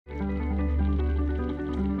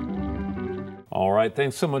All right,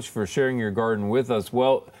 thanks so much for sharing your garden with us.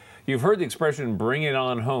 Well, you've heard the expression, bring it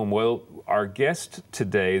on home. Well, our guest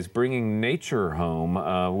today is bringing nature home.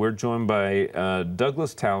 We're joined by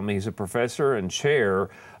Douglas Tallamy. He's a professor and chair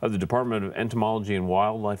of the Department of Entomology and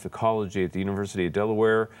Wildlife Ecology at the University of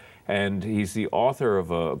Delaware. And he's the author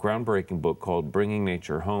of a groundbreaking book called Bringing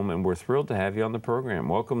Nature Home. And we're thrilled to have you on the program.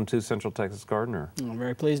 Welcome to Central Texas Gardener. I'm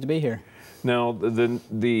very pleased to be here. Now,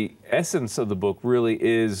 the essence of the book really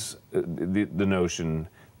is the notion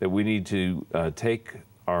that we need to take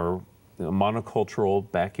our monocultural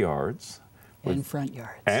backyards and front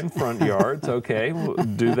yards. And front yards, okay. We'll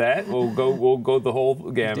do that. We'll go the whole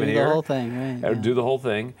gamut here. Do the whole thing, right? Do the whole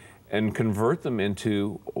thing and convert them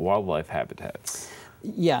into wildlife habitats.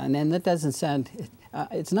 Yeah, and that doesn't sound,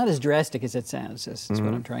 it's not as drastic as it sounds, is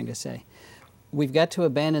what I'm trying to say. We've got to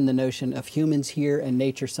abandon the notion of humans here and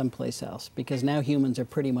nature someplace else, because now humans are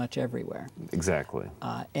pretty much everywhere. Exactly.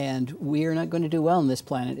 And we are not going to do well on this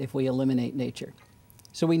planet if we eliminate nature.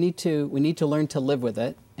 So we need to learn to live with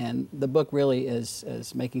it, and the book really is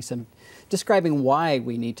describing why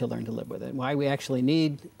we need to learn to live with it, why we actually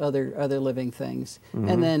need other living things,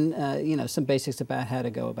 and then you know, some basics about how to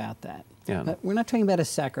go about that. Yeah. But we're not talking about a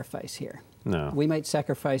sacrifice here. No. We might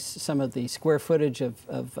sacrifice some of the square footage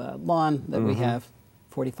of lawn that we have,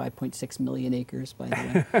 45.6 million acres, by the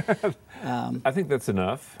way. I think that's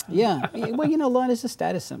enough. Yeah. Well, you know, lawn is a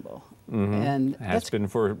status symbol. And has been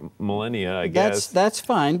for millennia, I guess. That's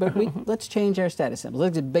fine, but let's change our status symbols.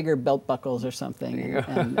 Let's get bigger belt buckles or something,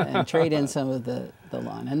 and trade in some of the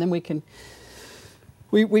lawn, and then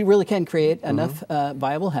we really can create enough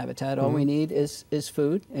viable habitat. All we need is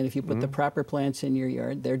food, and if you put the proper plants in your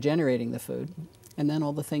yard, they're generating the food. And then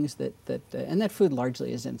all the things and that food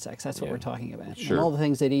largely is insects. That's what we're talking about. Sure. And all the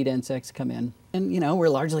things that eat insects come in. And, you know, we're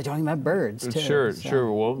largely talking about birds, too. Sure, so.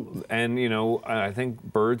 sure. Well, and, you know, I think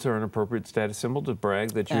birds are an apporate status symbol to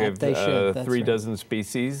brag that you have 3 dozen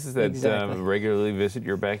species that regularly visit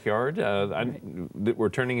your backyard. That we're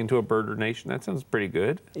turning into a birder nation. That sounds pretty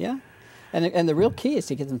good. Yeah. And the real key is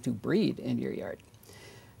to get them to breed in your yard.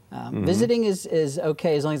 Visiting is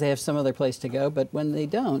okay as long as they have some other place to go, but when they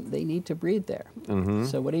don't, they need to breed there.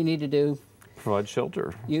 So what do you need to do? Provide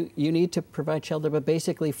shelter. You need to provide shelter, but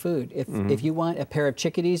basically food. If you want a pair of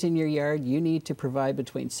chickadees in your yard, you need to provide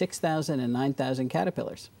between 6,000 and 9,000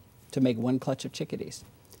 caterpillars to make 1 clutch of chickadees.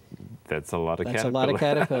 That's a lot of caterpillars. That's a lot of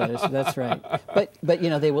caterpillars, that's right. But you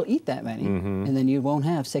know, they will eat that many, and then you won't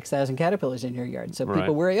have 6,000 caterpillars in your yard. So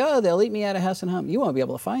people worry, oh, they'll eat me out of house and home. You won't be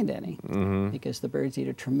able to find any, because the birds eat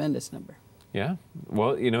a tremendous number. Yeah.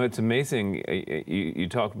 Well, you know, it's amazing. You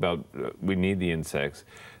talk about we need the insects,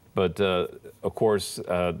 but of course,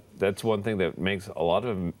 that's one thing that makes a lot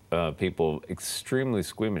of people extremely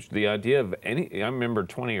squeamish. The idea of I remember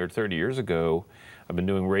 20 or 30 years ago, I've been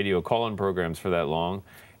doing radio call-in programs for that long.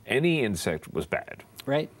 Any insect was bad.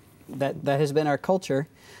 Right. That has been our culture.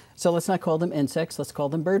 So let's not call them insects, let's call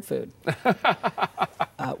them bird food.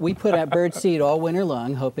 We put out bird seed all winter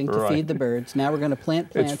long, hoping to feed the birds. Now we're going to plant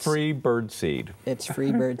plants. It's free bird seed. It's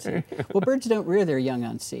free bird seed. Well, birds don't rear their young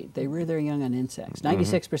on seed. They rear their young on insects.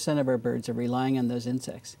 96% of our birds are relying on those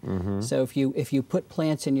insects. So if you put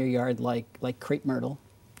plants in your yard like crepe myrtle,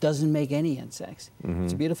 doesn't make any insects.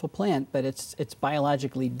 It's a beautiful plant, but it's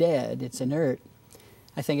biologically dead. It's inert.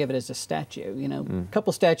 I think of it as a statue. You know, a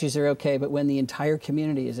couple statues are okay, but when the entire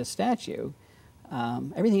community is a statue,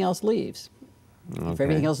 everything else leaves. If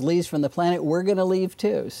everything else leaves from the planet, we're going to leave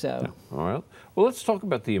too. So, all right. Well, let's talk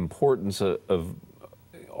about the importance of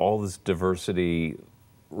all this diversity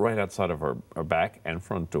right outside of our back and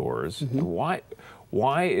front doors.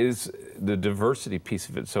 Why is the diversity piece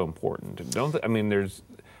of it so important? I mean,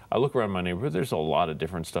 I look around my neighborhood. There's a lot of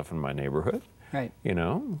different stuff in my neighborhood. Right. You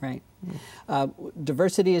know? Right.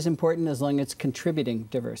 Diversity is important as long as it's contributing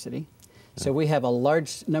diversity. So we have a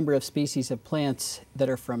large number of species of plants that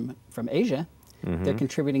are from Asia. They're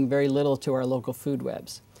contributing very little to our local food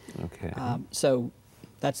webs. Okay. So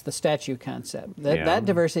that's the statue concept. That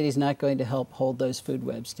diversity is not going to help hold those food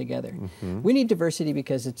webs together. We need diversity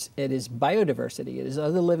because it is biodiversity. It is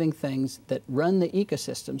other living things that run the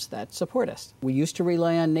ecosystems that support us. We used to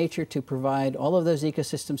rely on nature to provide all of those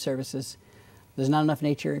ecosystem services. There's not enough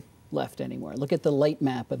nature left anymore. Look at the light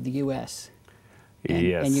map of the U.S.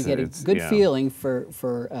 And you get a good feeling for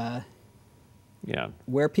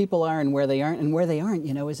where people are and where they aren't. And where they aren't,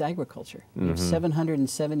 you know, is agriculture. We have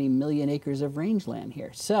 770 million acres of rangeland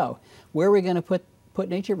here. So where are we going to put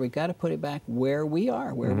nature? We've got to put it back where we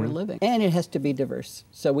are, where we're living. And it has to be diverse.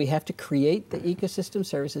 So we have to create the ecosystem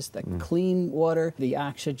services, the clean water, the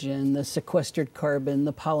oxygen, the sequestered carbon,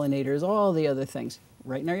 the pollinators, all the other things.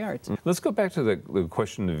 right in our yards. Let's go back to the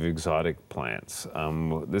question of exotic plants.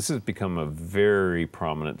 This has become a very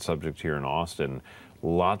prominent subject here in Austin.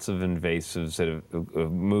 Lots of invasives that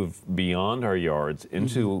have moved beyond our yards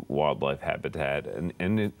into wildlife habitat and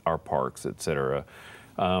in our parks, et cetera.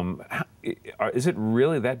 Is it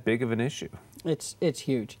really that big of an issue? It's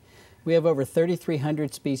huge. We have over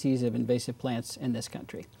 3,300 species of invasive plants in this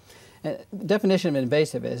country. The definition of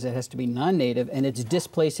invasive is it has to be non-native and it's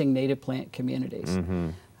displacing native plant communities.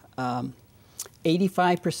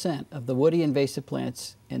 85% of the woody invasive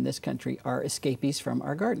plants in this country are escapees from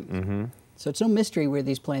our gardens. So it's no mystery where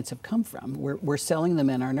these plants have come from. We're selling them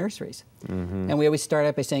in our nurseries. And we always start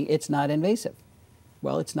out by saying it's not invasive.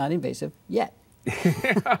 Well, it's not invasive yet.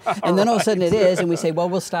 And then all of a sudden it is, and we say, well,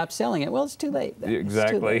 we'll stop selling it. Well, it's too late.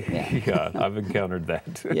 Exactly. Too late. Yeah. Yeah, I've encountered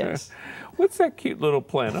that. Yes. What's that cute little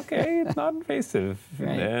plant? Okay, it's not invasive.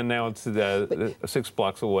 Right. And now it's 6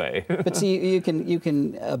 blocks away. But see, you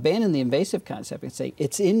can abandon the invasive concept and say,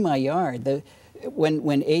 it's in my yard. When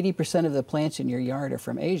 80% of the plants in your yard are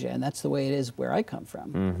from Asia, and that's the way it is where I come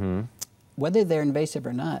from, whether they're invasive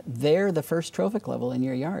or not, they're the first trophic level in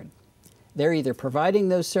your yard. They're either providing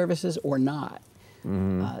those services or not.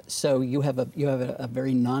 So you have a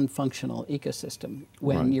very non-functional ecosystem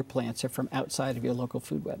when your plants are from outside of your local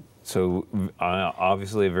food web. So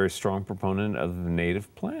obviously a very strong proponent of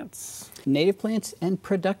native plants. Native plants and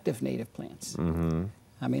productive native plants.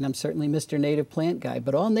 I mean, I'm certainly Mr. Native Plant Guy,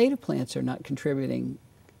 but all native plants are not contributing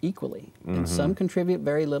equally. And some contribute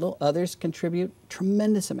very little, others contribute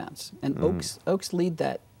tremendous amounts. And oaks lead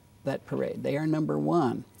that parade. They are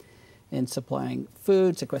 #1 in supplying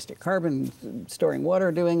food, sequestering carbon, storing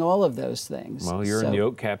water, doing all of those things. Well, you're in the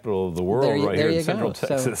oak capital of the world right here in Central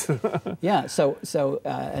Texas. Yeah, so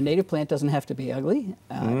a native plant doesn't have to be ugly.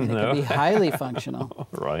 And it can be highly functional.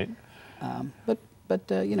 Right. But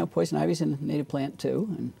you know, poison ivy's a native plant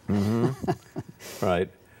too. Right.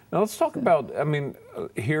 Now let's talk about, I mean,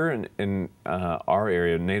 here in our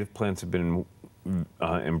area, native plants have been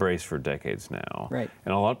embraced for decades now. Right.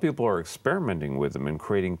 And a lot of people are experimenting with them and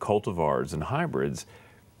creating cultivars and hybrids.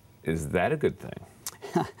 Is that a good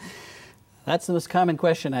thing? That's the most common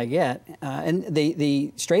question I get. And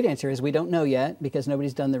the straight answer is we don't know yet because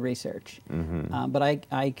nobody's done the research. But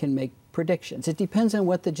I can make predictions. It depends on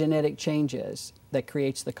what the genetic change is that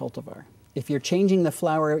creates the cultivar. If you're changing the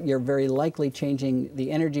flower, you're very likely changing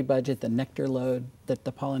the energy budget, the nectar load that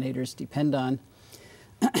the pollinators depend on.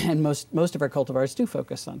 And most of our cultivars do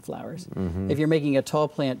focus on flowers. If you're making a tall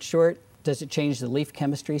plant short, does it change the leaf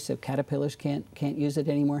chemistry so caterpillars can't use it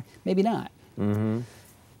anymore? Maybe not.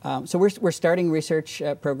 So we're starting research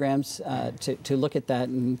programs to look at that.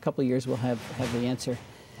 In a couple of years, we'll have the answer.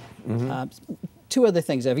 Two other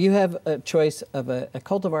things. If you have a choice of a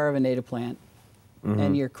cultivar of a native plant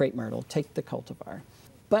and your crepe myrtle, take the cultivar.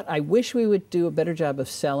 But I wish we would do a better job of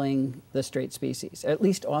selling the straight species, at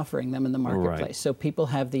least offering them in the marketplace, so people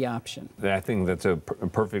have the option. I think that's a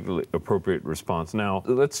perfectly appropriate response. Now,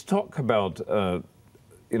 let's talk about,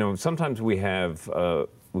 you know, sometimes we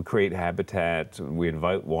create habitat, we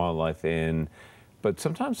invite wildlife in, but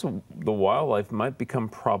sometimes the wildlife might become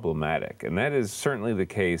problematic, and that is certainly the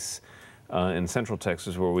case in Central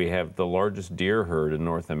Texas, where we have the largest deer herd in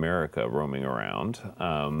North America roaming around.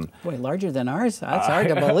 Boy, larger than ours? That's hard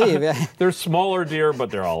to believe. They're smaller deer, but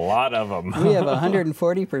there are a lot of them. We have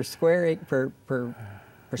 140 per square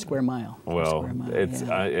mile. Well,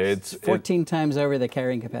 it's 14 times over the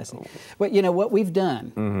carrying capacity. But you know what we've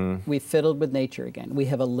done? We've fiddled with nature again. We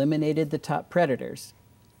have eliminated the top predators.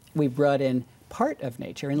 We've brought in part of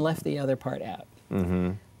nature and left the other part out.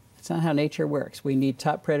 That's not how nature works. We need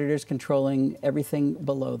top predators controlling everything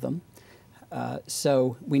below them.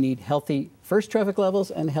 So we need healthy first trophic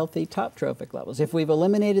levels and healthy top trophic levels. If we've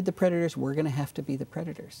eliminated the predators, we're going to have to be the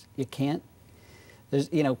predators. You can't. There's,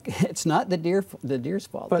 you know, it's not the deer's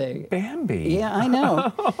fault. But Bambi. Yeah, I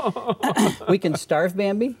know. We can starve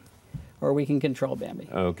Bambi, or we can control Bambi.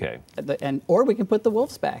 Okay. Or we can put the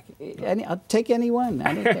wolves back. I'll take any one.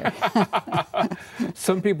 I don't care.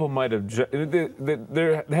 Some people might have, they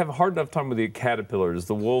have a hard enough time with the caterpillars.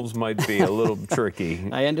 The wolves might be a little tricky.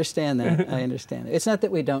 I understand that. I understand that. It's not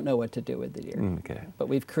that we don't know what to do with the deer. Okay. But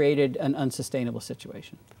we've created an unsustainable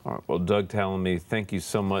situation. All right. Well, Doug Tallamy, thank you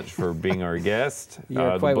so much for being our guest.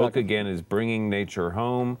 You're the quite book, welcome. again, is Bringing Nature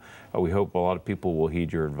Home. We hope a lot of people will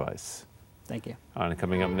heed your advice. Thank you. And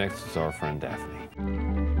coming up next is our friend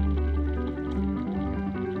Daphne.